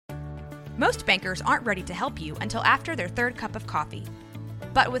Most bankers aren't ready to help you until after their third cup of coffee.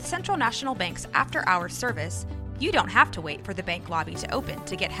 But with Central National Bank's after-hours service, you don't have to wait for the bank lobby to open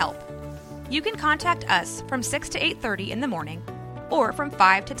to get help. You can contact us from 6 to 8:30 in the morning or from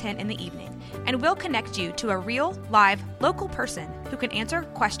 5 to 10 in the evening, and we'll connect you to a real, live, local person who can answer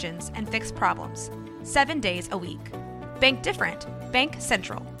questions and fix problems 7 days a week. Bank different. Bank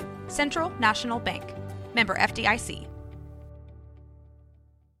Central. Central National Bank. Member FDIC.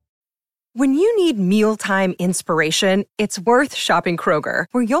 When you need mealtime inspiration, it's worth shopping Kroger,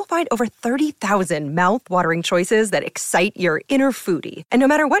 where you'll find over 30,000 mouth-watering choices that excite your inner foodie. And no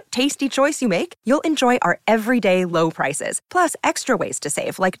matter what tasty choice you make, you'll enjoy our everyday low prices, plus extra ways to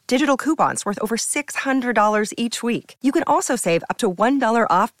save, like digital coupons worth over $600 each week. You can also save up to $1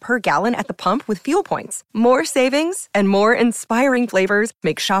 off per gallon at the pump with fuel points. More savings and more inspiring flavors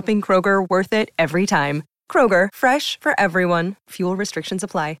make shopping Kroger worth it every time. Kroger, fresh for everyone. Fuel restrictions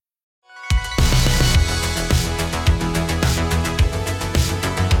apply.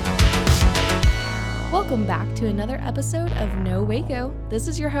 Welcome back to another episode of No Waco. This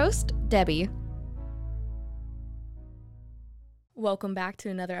is your host, Debbie. Welcome back to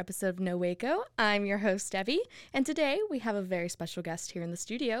another episode of No Waco. I'm your host, Debbie, and today we have a very special guest here in the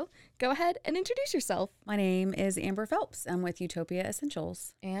studio. Go ahead and introduce yourself. My name is Amber Phelps. I'm with Utopia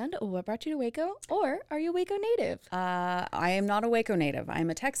Essentials. And what brought you to Waco? Or are you a Waco native? I am not a Waco native. I'm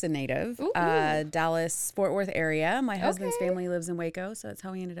a Texan native. Dallas, Fort Worth area. My husband's family lives in Waco, so that's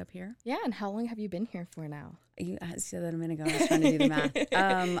how we ended up here. Yeah, and how long have you been here for now? You said that a minute ago. I was trying to do the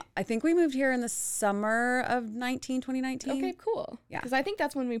math. I think we moved here in the summer of 2019. Okay, cool. Yeah. Because I think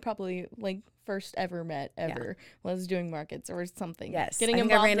that's when we probably first ever met was doing markets or something. Yes. Getting I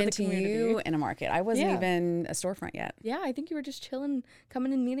think involved I ran with into the community. you in a market. I wasn't even a storefront yet. Yeah, I think you were just chilling,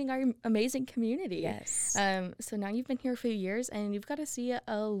 coming and meeting our amazing community. Yes. So now you've been here a few years and you've got to see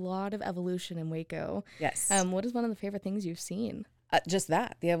a lot of evolution in Waco. Yes. What is one of the favorite things you've seen? Just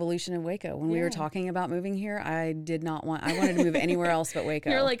that, the evolution of Waco. When we were talking about moving here, I wanted to move anywhere else but Waco.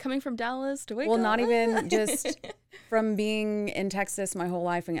 You're like coming from Dallas to Waco? Well, not even just from being in Texas my whole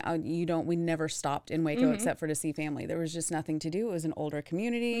life. And we never stopped in Waco except for to see family. There was just nothing to do. It was an older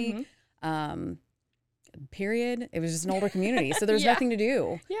community, period. It was just an older community. So there was nothing to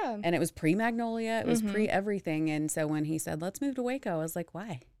do. Yeah. And it was pre-Magnolia. It was pre-everything. And so when he said, let's move to Waco, I was like,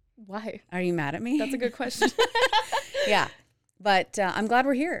 why? Why? Are you mad at me? That's a good question. Yeah. But I'm glad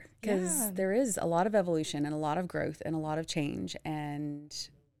we're here because there is a lot of evolution and a lot of growth and a lot of change. And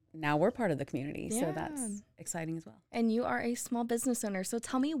now we're part of the community. Yeah. So that's exciting as well. And you are a small business owner. So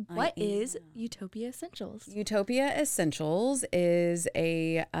tell me, what is Utopia Essentials? Utopia Essentials is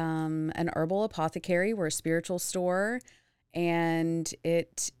an herbal apothecary. We're a spiritual store. And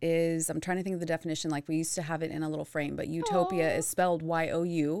it is, I'm trying to think of the definition, like we used to have it in a little frame, but Utopia is spelled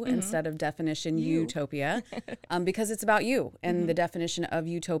Y-O-U instead of definition Utopia, because it's about you. And the definition of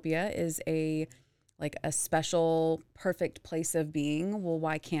Utopia is a special, perfect place of being. Well,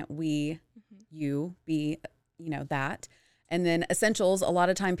 why can't you be, that? And then essentials, a lot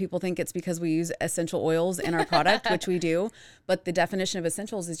of time people think it's because we use essential oils in our product, which we do. But the definition of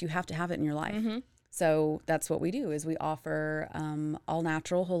essentials is you have to have it in your life. So that's what we do is we offer all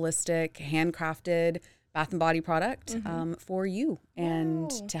natural, holistic, handcrafted bath and body product for you and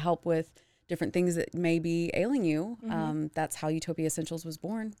to help with different things that may be ailing you. That's how Utopia Essentials was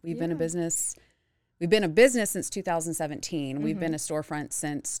born. We've been a business. We've been a business since 2017. We've been a storefront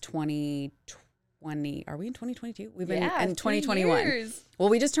since 2020. Are we in 2022? We've been in 2021. Years. Well,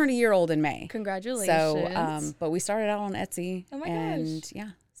 we just turned a year old in May. Congratulations. So, but we started out on Etsy. Oh my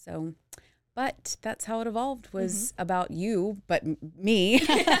gosh. So. But that's how it evolved, was about you, but me.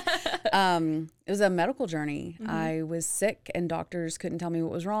 It was a medical journey. I was sick and doctors couldn't tell me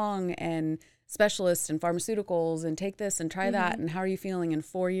what was wrong, and specialists and pharmaceuticals and take this and try that. And how are you feeling in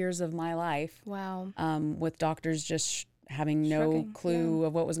 4 years of my life? Wow. With doctors just having no clue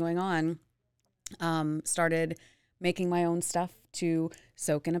of what was going on. Started making my own stuff to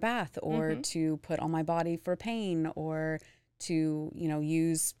soak in a bath or to put on my body for pain or to,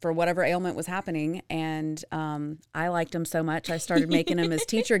 use for whatever ailment was happening. And I liked them so much. I started making them as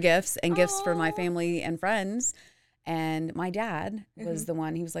teacher gifts and gifts for my family and friends. And my dad was the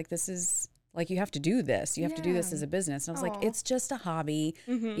one, he was like, this is like, you have to do this. You have to do this as a business. And I was like, it's just a hobby.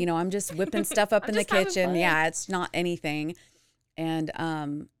 I'm just whipping stuff up in the kitchen. Yeah, it's not anything. And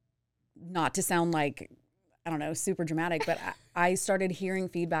not to sound like, I don't know, super dramatic, but I started hearing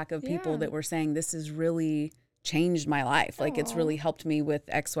feedback of people that were saying, this is really changed my life. Like it's really helped me with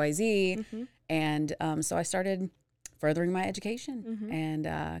XYZ. And so I started furthering my education and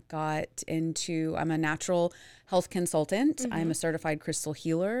I'm a natural health consultant. I'm a certified crystal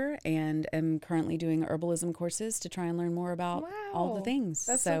healer and am currently doing herbalism courses to try and learn more about all the things.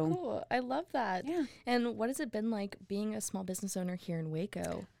 That's so cool. I love that. Yeah. And what has it been like being a small business owner here in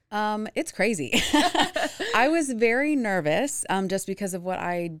Waco? It's crazy. I was very nervous just because of what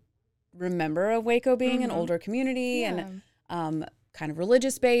I remember of Waco being an older community and kind of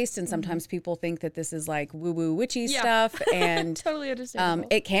religious based, and sometimes people think that this is like woo-woo witchy stuff, and totally understandable.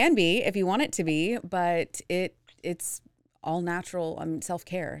 it can be if you want it to be, but it's all natural.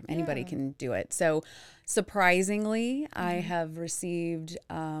 Self-care. Anybody can do it. So surprisingly, I have received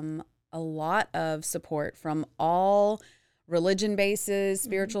a lot of support from all religion bases,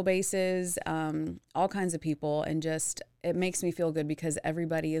 spiritual bases, all kinds of people, and just it makes me feel good because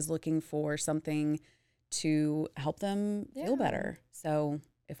everybody is looking for something to help them feel better. So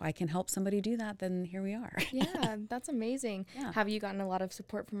if I can help somebody do that, then here we are. Yeah, that's amazing. Yeah. Have you gotten a lot of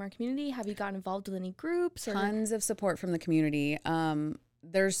support from our community? Have you gotten involved with any groups? Tons of support from the community.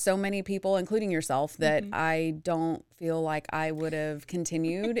 There's so many people, including yourself, that I don't feel like I would have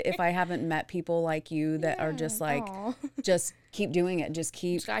continued if I haven't met people like you that are just like, just keep doing it. Just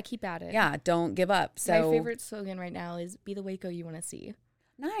gotta keep at it. Yeah, don't give up. So my favorite slogan right now is "Be the Waco you want to see."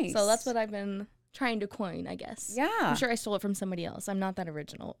 Nice. So that's what I've been trying to coin, I guess. Yeah. I'm sure I stole it from somebody else. I'm not that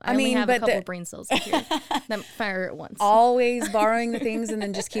original. I only have a couple of brain cells here that fire at once. Always borrowing the things and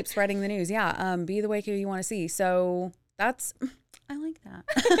then just keep spreading the news. Yeah. Be the Waco you want to see. So I like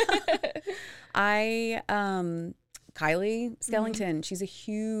that. Kylie Skellington, she's a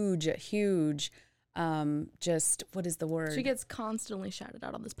huge, just, what is the word? She gets constantly shouted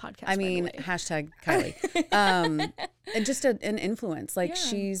out on this podcast. I mean, hashtag Kylie. And just an influence. Like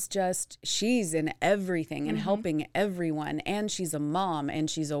she's in everything and helping everyone. And she's a mom and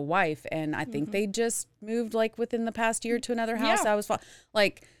she's a wife. And I think they just moved like within the past year to another house. I was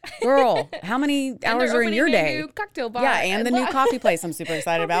like, girl, how many hours are in your day? New cocktail bar. Yeah. And the new coffee place I'm super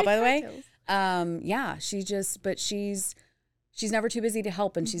excited about, by the way. Yeah, she's never too busy to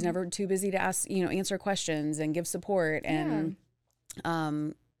help, and she's never too busy to ask, answer questions and give support. And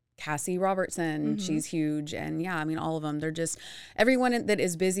Cassie Robertson, she's huge. And yeah, I mean, all of them, they're just, everyone that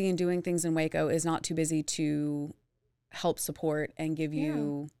is busy and doing things in Waco is not too busy to help support and give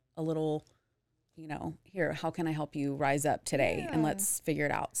you a little, here, how can I help you rise up today? And let's figure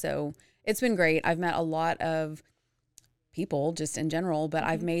it out. So it's been great. I've met a lot of people just in general, but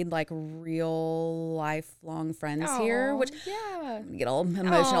I've made like real lifelong friends here, which get all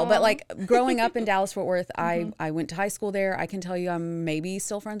emotional. But like growing up in Dallas Fort Worth, I went to high school there. I can tell you I'm maybe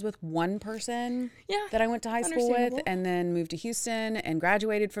still friends with one person that I went to high school with, and then moved to Houston and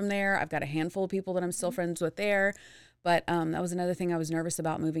graduated from there. I've got a handful of people that I'm still friends with there. But that was another thing I was nervous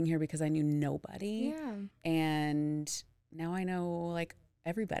about moving here because I knew nobody. And now I know like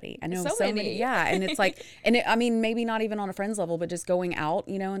everybody. I know so many. Yeah. And it's like, I mean, maybe not even on a friends level, but just going out,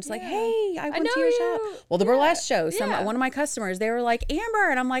 and it's like, hey, I went to your shop. Well, the burlesque show, one of my customers, they were like, Amber.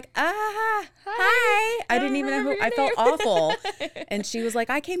 And I'm like, hi. I didn't even know who. I felt awful. And she was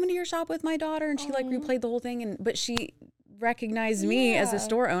like, I came into your shop with my daughter, and she like replayed the whole thing. But she recognized me as a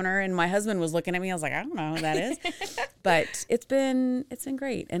store owner, and my husband was looking at me. I was like, I don't know who that is. But it's been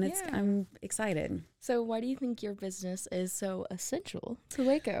great, and I'm excited. So why do you think your business is so essential to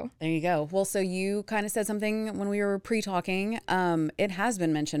Waco? There you go. Well, so you kind of said something when we were pre-talking. It has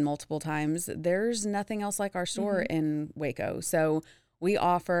been mentioned multiple times. There's nothing else like our store in Waco. So we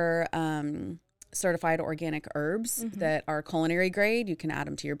offer certified organic herbs that are culinary grade. You can add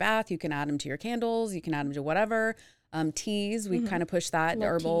them to your bath. You can add them to your candles. You can add them to whatever. Teas, we kind of push that, the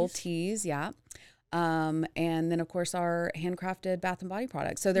herbal teas. And then, of course, our handcrafted bath and body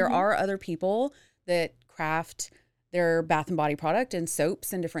products. So there are other people that craft their bath and body product and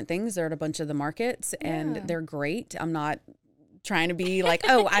soaps and different things. They're at a bunch of the markets, and they're great. I'm not trying to be like,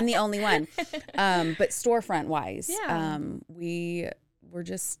 oh, I'm the only one. But storefront wise, we're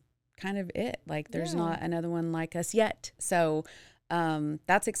just kind of it. Like there's not another one like us yet. So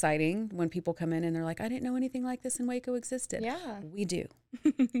that's exciting when people come in and they're like, I didn't know anything like this in Waco existed. Yeah, we do.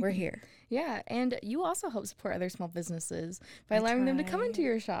 We're here. Yeah. And you also help support other small businesses by allowing them to come into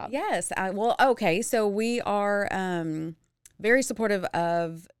your shop. Yes. Okay. So we are very supportive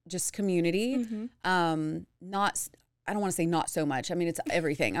of just community. I don't want to say not so much. I mean, it's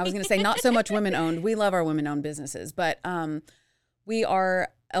everything. I was going to say not so much women owned. We love our women owned businesses, but we are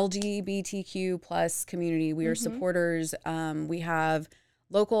LGBTQ plus community. We are supporters. We have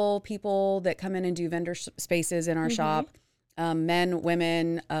local people that come in and do vendor spaces in our shop, men,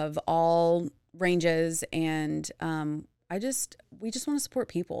 women of all ranges. And we just want to support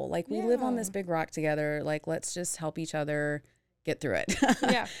people. Like we live on this big rock together. Like let's just help each other get through it.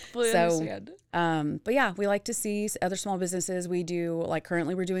 Yeah, fully understand. But yeah, we like to see other small businesses. We do, like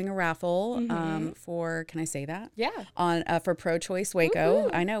currently we're doing a raffle for, can I say that? Yeah. On for Pro Choice Waco. Woo-hoo.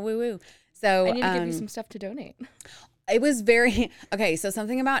 I know, woo. So I need to give you some stuff to donate. It was very, okay, so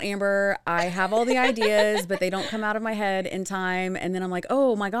something about Amber, I have all the ideas, but they don't come out of my head in time. And then I'm like,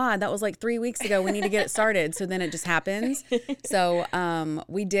 oh my God, that was like 3 weeks ago. We need to get it started. So then it just happens. So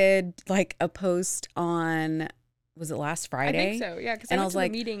we did like a post on, was it last Friday? I think so, yeah, because I went to the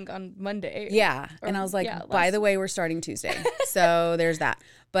meeting on Monday. Yeah, and I was like, by the way, we're starting Tuesday. So there's that.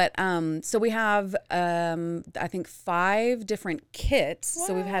 But so we have, I think 5 different kits. Wow.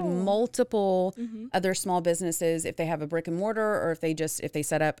 So we've had multiple other small businesses, if they have a brick and mortar or if they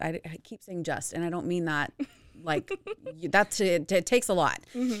set up, I keep saying just, and I don't mean that like it takes a lot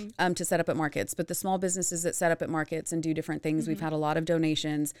to set up at markets. But the small businesses that set up at markets and do different things, we've had a lot of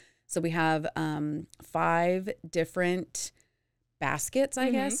donations. So we have 5 different baskets,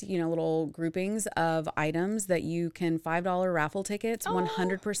 I guess, little groupings of items that you can $5 raffle tickets.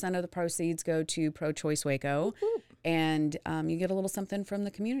 100% of the proceeds go to Pro Choice Waco. And you get a little something from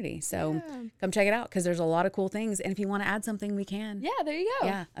the community. So come check it out because there's a lot of cool things. And if you want to add something, we can. Yeah, there you go.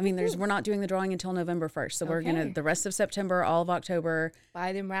 Yeah. I mean, we're not doing the drawing until November 1st. So we're going to, the rest of September, all of October.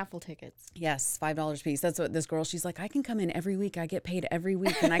 Buy them raffle tickets. Yes, $5 a piece. That's what this girl, she's like, I can come in every week. I get paid every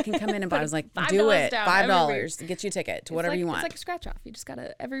week and I can come in and buy. I was like, do it. $5. Get you a ticket to whatever you want. It's like scratch off. You just got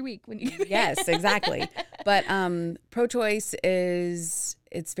to every week when you Yes, exactly. But Pro Choice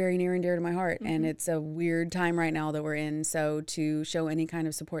it's very near and dear to my heart. And it's a weird time right now that we're in. So to show any kind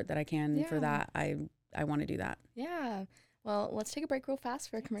of support that I can for that, I want to do that. Yeah. Well, let's take a break real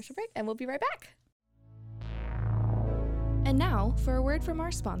fast for a commercial break and we'll be right back. And now for a word from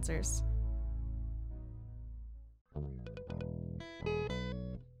our sponsors.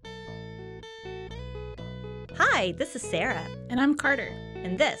 Hi, this is Sarah. And I'm Carter.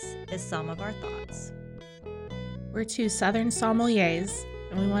 And this is Some of Our Thoughts. We're 2 Southern sommeliers,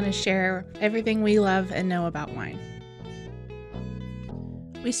 and we want to share everything we love and know about wine.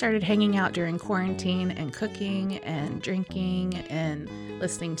 We started hanging out during quarantine and cooking and drinking and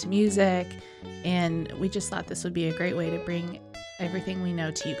listening to music, and we just thought this would be a great way to bring everything we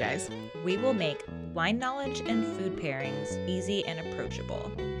know to you guys. We will make wine knowledge and food pairings easy and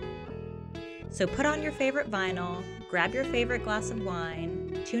approachable. So put on your favorite vinyl, grab your favorite glass of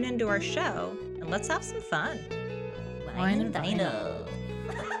wine, tune into our show, and let's have some fun. Wine and vinyl.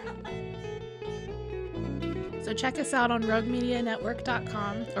 So check us out on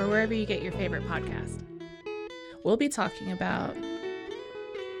roguemedianetwork.com or wherever you get your favorite podcast. We'll be talking about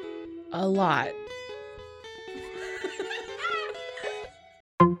a lot.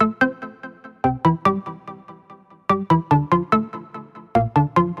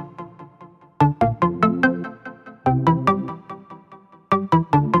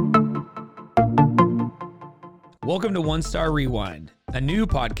 Welcome to One Star Rewind, a new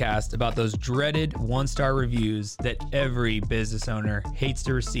podcast about those dreaded one-star reviews that every business owner hates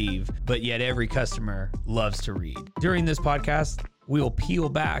to receive, but yet every customer loves to read. During this podcast, we will peel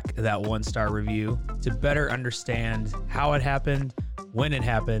back that one-star review to better understand how it happened, when it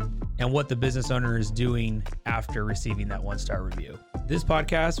happened, and what the business owner is doing after receiving that one-star review. This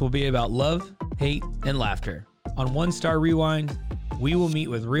podcast will be about love, hate, and laughter. On One Star Rewind, we will meet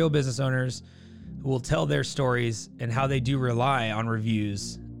with real business owners who will tell their stories and how they do rely on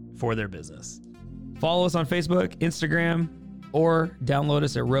reviews for their business. Follow us on Facebook, Instagram, or download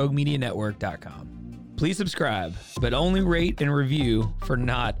us at roguemedianetwork.com. Please subscribe, but only rate and review for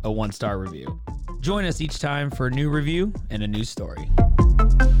not a one-star review. Join us each time for a new review and a new story.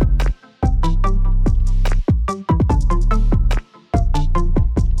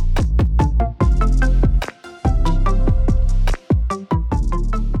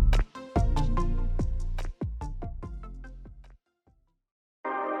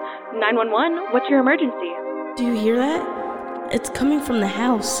 What's your emergency? Do you hear that? It's coming from the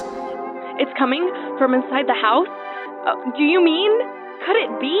house. It's coming from inside the house? Do you mean? Could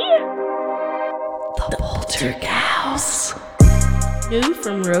it be? The Poltergeist. New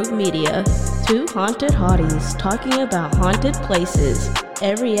from Rogue Media. 2 haunted hotties talking about haunted places.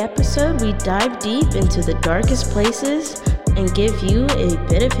 Every episode we dive deep into the darkest places and give you a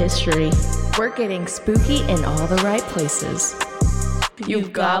bit of history. We're getting spooky in all the right places.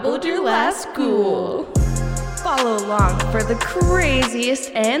 You've gobbled your last ghoul. Follow along for the craziest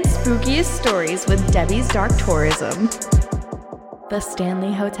and spookiest stories with Debbie's Dark Tourism. The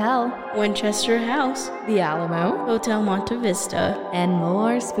Stanley Hotel, Winchester House, The Alamo, Hotel Monte Vista, and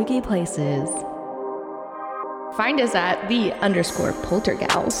more spooky places. Find us at _Poltergals.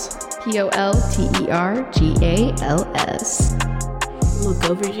 POLTERGALS. Look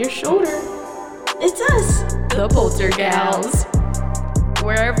over your shoulder. It's us, The Poltergals.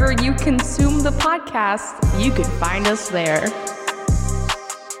 Wherever you consume the podcast, you can find us there.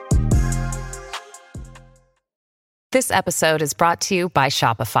 This episode is brought to you by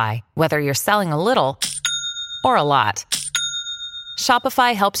Shopify. Whether you're selling a little or a lot,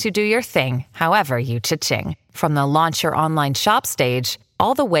 Shopify helps you do your thing, however you cha-ching. From the launch your online shop stage,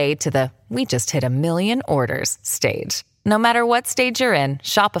 all the way to the we just hit 1 million orders stage. No matter what stage you're in,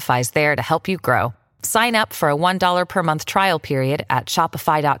 Shopify's there to help you grow. Sign up for a $1 per month trial period at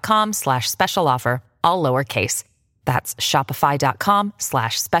shopify.com/special offer, all lowercase. That's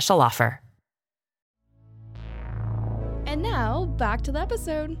shopify.com/special offer. And now, back to the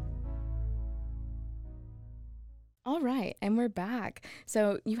episode. All right, and we're back.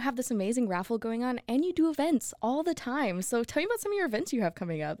 So you have this amazing raffle going on, and you do events all the time. So tell me about some of your events you have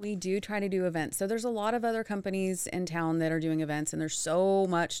coming up. We do try to do events. So there's a lot of other companies in town that are doing events, and there's so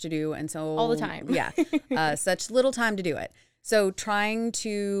much to do. And so all the time. Yeah, such little time to do it. So trying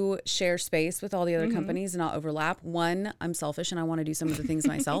to share space with all the other companies and not overlap. One, I'm selfish and I want to do some of the things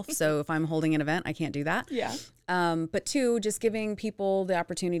myself. So if I'm holding an event, I can't do that. Yeah. But two, just giving people the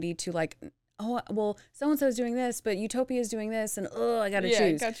opportunity to like, oh, well, so-and-so is doing this, but Utopia is doing this, and I got to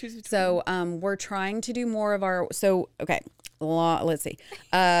choose. Gotta choose between. So we're trying to do more of our, let's see.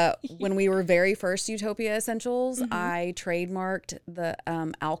 When we were very first Utopia Essentials, I trademarked the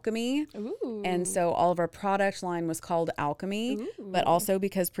Alchemy. Ooh. And so all of our product line was called Alchemy, but also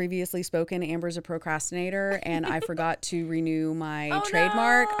because previously spoken, Amber's a procrastinator, and I forgot to renew my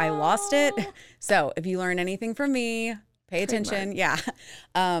trademark. No. I lost it. So if you learn anything from me, pay attention. Yeah.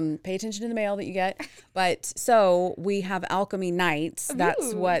 Pay attention to the mail that you get. But so we have Alchemy Nights.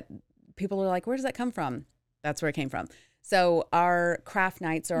 That's what people are like, where does that come from? That's where it came from. So our craft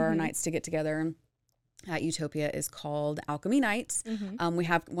nights or our nights to get together at Utopia is called Alchemy Nights. We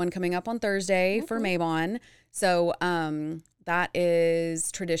have one coming up on Thursday for Mabon. So that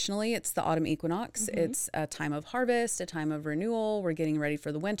is traditionally, it's the autumn equinox. It's a time of harvest, a time of renewal. We're getting ready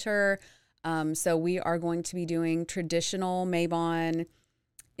for the winter. So we are going to be doing traditional Mabon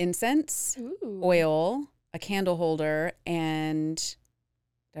incense, oil, a candle holder, and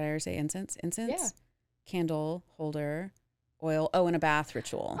did I ever say incense? Incense, Yeah. candle holder, oil, and a bath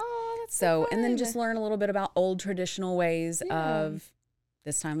ritual. Oh, that's So, so and then fun. just learn a little bit about old traditional ways of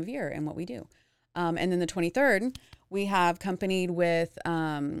this time of year and what we do. And then the 23rd, we have accompanied with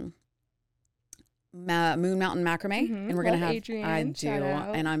Moon Mountain Macrame, and we're going to have Adrienne. I do, Shout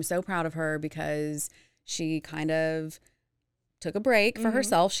out. and I'm so proud of her because she kind of took a break for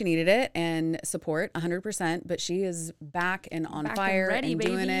herself. She needed it and support 100%, but she is back and on Back and fire ready, and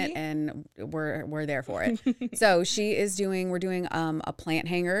doing baby. it, and we're there for it. So we're doing a plant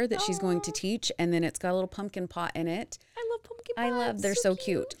hanger that she's going to teach, and then it's got a little pumpkin pot in it. I love pumpkin pots. They're so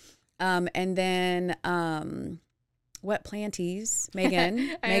cute. And then Wet Planties, Megan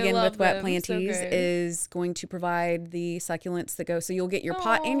love with Wet them. So Planties good. is going to provide the succulents that go. So you'll get your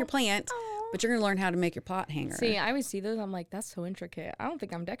pot and your plant, but you're going to learn how to make your pot hanger. See, I always see those. I'm like, that's so intricate. I don't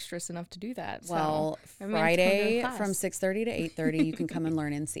think I'm dexterous enough to do that. Well, so maybe I need to come to a Friday class. from 6:30 to 8:30, you can come and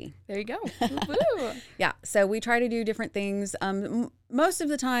learn and see. There you go. Woo-hoo. Yeah, so we try to do different things. Most of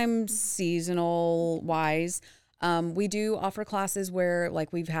the time, seasonal wise. We do offer classes where,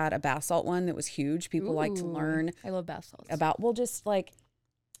 like, we've had a bath salt one that was huge. People like to Ooh. learn I love bath salts. about, well, just like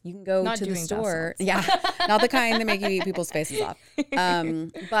you can go Not to the doing bath store. salts. Yeah, not the kind that make you eat people's faces off.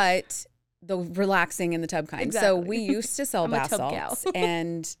 But the relaxing in the tub kind. So Exactly. we used to sell I'm a bath tub gal. salts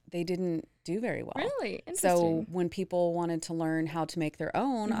and they didn't do very well. Really? So Interesting. when people wanted to learn how to make their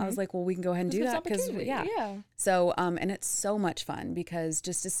own, I was like, well, we can go ahead and do This that gives because opportunity. Yeah. So and it's so much fun because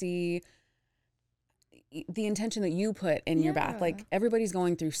just to see the intention that you put in your bath, like everybody's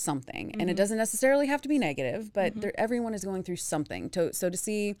going through something, and it doesn't necessarily have to be negative, but everyone is going through something. So to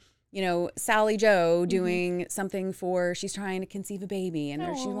see, Sally Joe doing something she's trying to conceive a baby and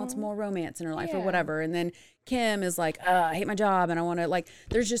she wants more romance in her life or whatever. And then Kim is like, I hate my job and I want to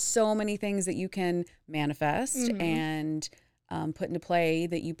there's just so many things that you can manifest and put into play,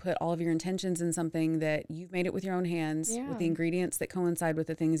 that you put all of your intentions in something that you've made it with your own hands with the ingredients that coincide with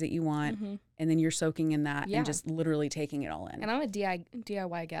the things that you want. And then you're soaking in that and just literally taking it all in. And I'm a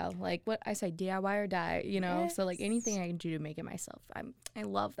DIY gal. Like what I say, DIY or die, So like anything I can do to make it myself, I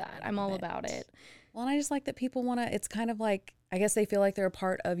love that. I'm all about it. Well, and I just like that people want to, it's kind of like, I guess they feel like they're a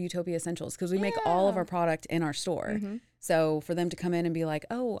part of Utopia Essentials because we make all of our product in our store. So for them to come in and be like,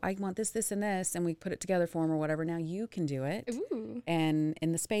 oh, I want this, this, and this, and we put it together for them or whatever, now you can do it. Ooh. And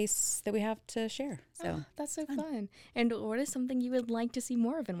in the space that we have to share. So oh, that's so fun. And what is something you would like to see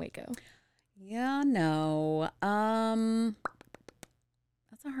more of in Waco? Yeah, no.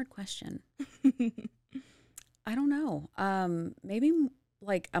 That's a hard question. I don't know. Maybe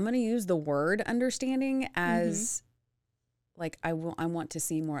like I'm going to use the word understanding as like I want to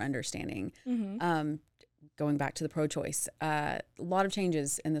see more understanding. Going back to the pro-choice, a lot of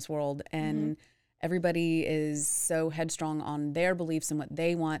changes in this world, and everybody is so headstrong on their beliefs and what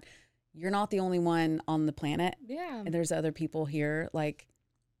they want. You're not the only one on the planet. Yeah. And there's other people here. Like,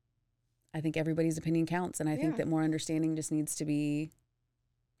 I think everybody's opinion counts, and I think that more understanding just needs to be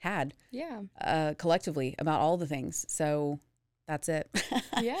had. Yeah. Collectively about all the things. So that's it.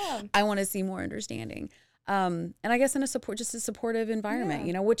 Yeah. I want to see more understanding. And I guess in a supportive environment,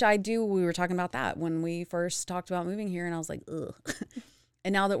 you know, which I do. We were talking about that when we first talked about moving here, and I was like, ugh.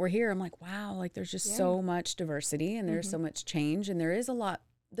 And now that we're here, I'm like, wow, like there's just so much diversity, and there's so much change, and there's a lot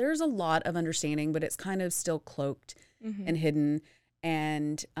of understanding, but it's kind of still cloaked and hidden.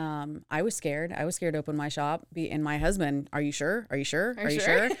 And I was scared. To open my shop. And my husband, are you sure? Are you sure? Are you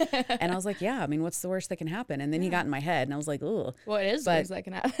sure? And I was like, yeah. I mean, what's the worst that can happen? And then he got in my head, and I was like, ugh. What is the worst that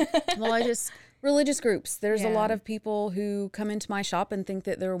can happen? Well, religious groups. There's a lot of people who come into my shop and think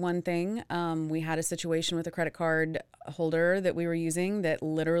that they're one thing. We had a situation with a credit card holder that we were using that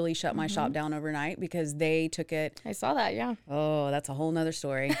literally shut my shop down overnight because they took it. I saw that, yeah. Oh, that's a whole nother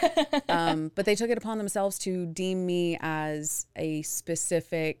story. But they took it upon themselves to deem me as a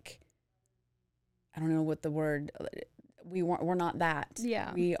specific, I don't know what the word, we're not that.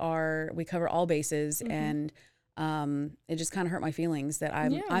 Yeah. We cover all bases, and it just kind of hurt my feelings that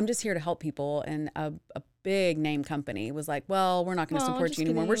I'm just here to help people, and a big name company was like, well, we're not going to support you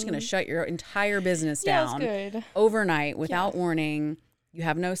anymore. We're just going to shut your entire business down overnight without warning. You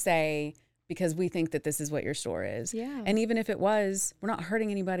have no say because we think that this is what your store is. Yeah. And even if it was, we're not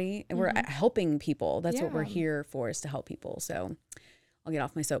hurting anybody, and we're helping people. That's what we're here for, is to help people. So I'll get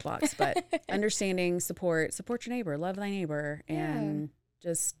off my soapbox, but understanding, support your neighbor, love thy neighbor, and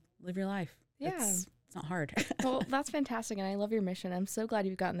just live your life. Yeah. It's not hard. Well, that's fantastic, and I love your mission. I'm so glad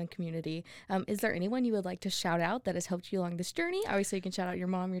you've gotten the community. Is there anyone you would like to shout out that has helped you along this journey? Obviously, you can shout out your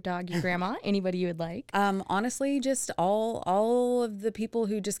mom, your dog, your grandma, anybody you would like. Honestly, just all of the people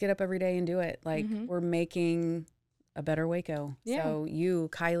who just get up every day and do it. Like, we're making a better Waco. Yeah. So you,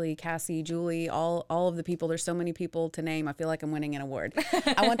 Kylie, Cassie, Julie, all of the people. There's so many people to name. I feel like I'm winning an award.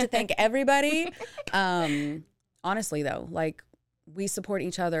 I want to thank everybody. Honestly, though, like, we support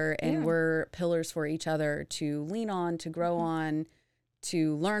each other, and we're pillars for each other to lean on, to grow on,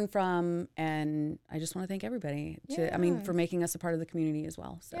 to learn from. And I just want to thank everybody for making us a part of the community as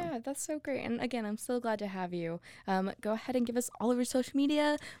well. So. Yeah, that's so great. And again, I'm so glad to have you. Go ahead and give us all of your social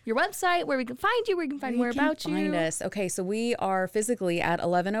media, your website, where we can find you, where we can find more about you. Find us. Okay, so we are physically at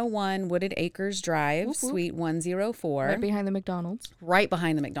 1101 Wooded Acres Drive, Suite 104. Right behind the McDonald's. Right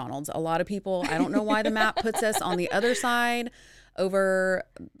behind the McDonald's. A lot of people, I don't know why the map puts us on the other side. Over,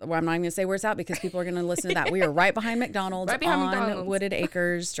 well, I'm not even going to say where it's at because people are going to listen to that. We are right behind McDonald's on Wooded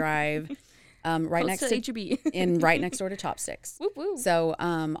Acres Drive, right next to H-E-B. right next door to Chopsticks. Whoop, whoop. So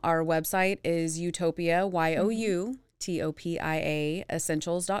our website is Utopia, YOUTOPIA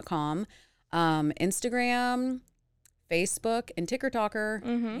essentials.com. Instagram, Facebook, and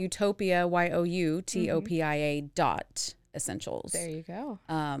TikToker, Utopia, YOUTOPIA .essentials. There you go.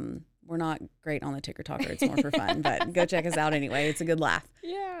 We're not great on the TikToker. It's more for fun, but go check us out anyway. It's a good laugh.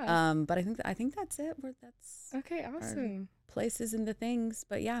 Yeah. But I think that's it. That's okay. Awesome. Places and the things,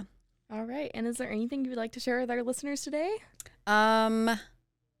 but yeah. All right. And is there anything you would like to share with our listeners today? No.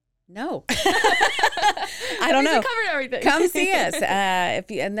 I don't know. We covered everything. Come see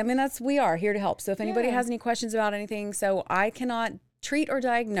us. We are here to help. So if anybody has any questions about anything, so I cannot treat or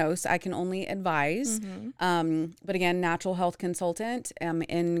diagnose. I can only advise. But again, natural health consultant. I'm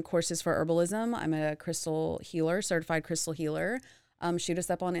in courses for herbalism. I'm a crystal healer, certified crystal healer. Shoot us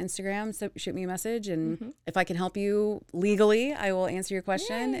up on Instagram. So shoot me a message. And if I can help you legally, I will answer your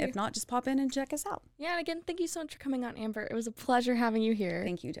question. Yay. If not, just pop in and check us out. Yeah. And again, thank you so much for coming on, Amber. It was a pleasure having you here.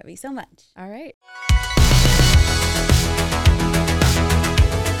 Thank you, Debbie, so much. All right.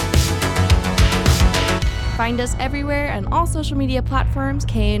 Find us everywhere on all social media platforms,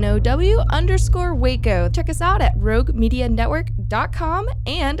 KNOW_Waco. Check us out at roguemedianetwork.com,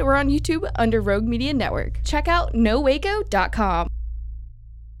 and we're on YouTube under Rogue Media Network. Check out nowaco.com.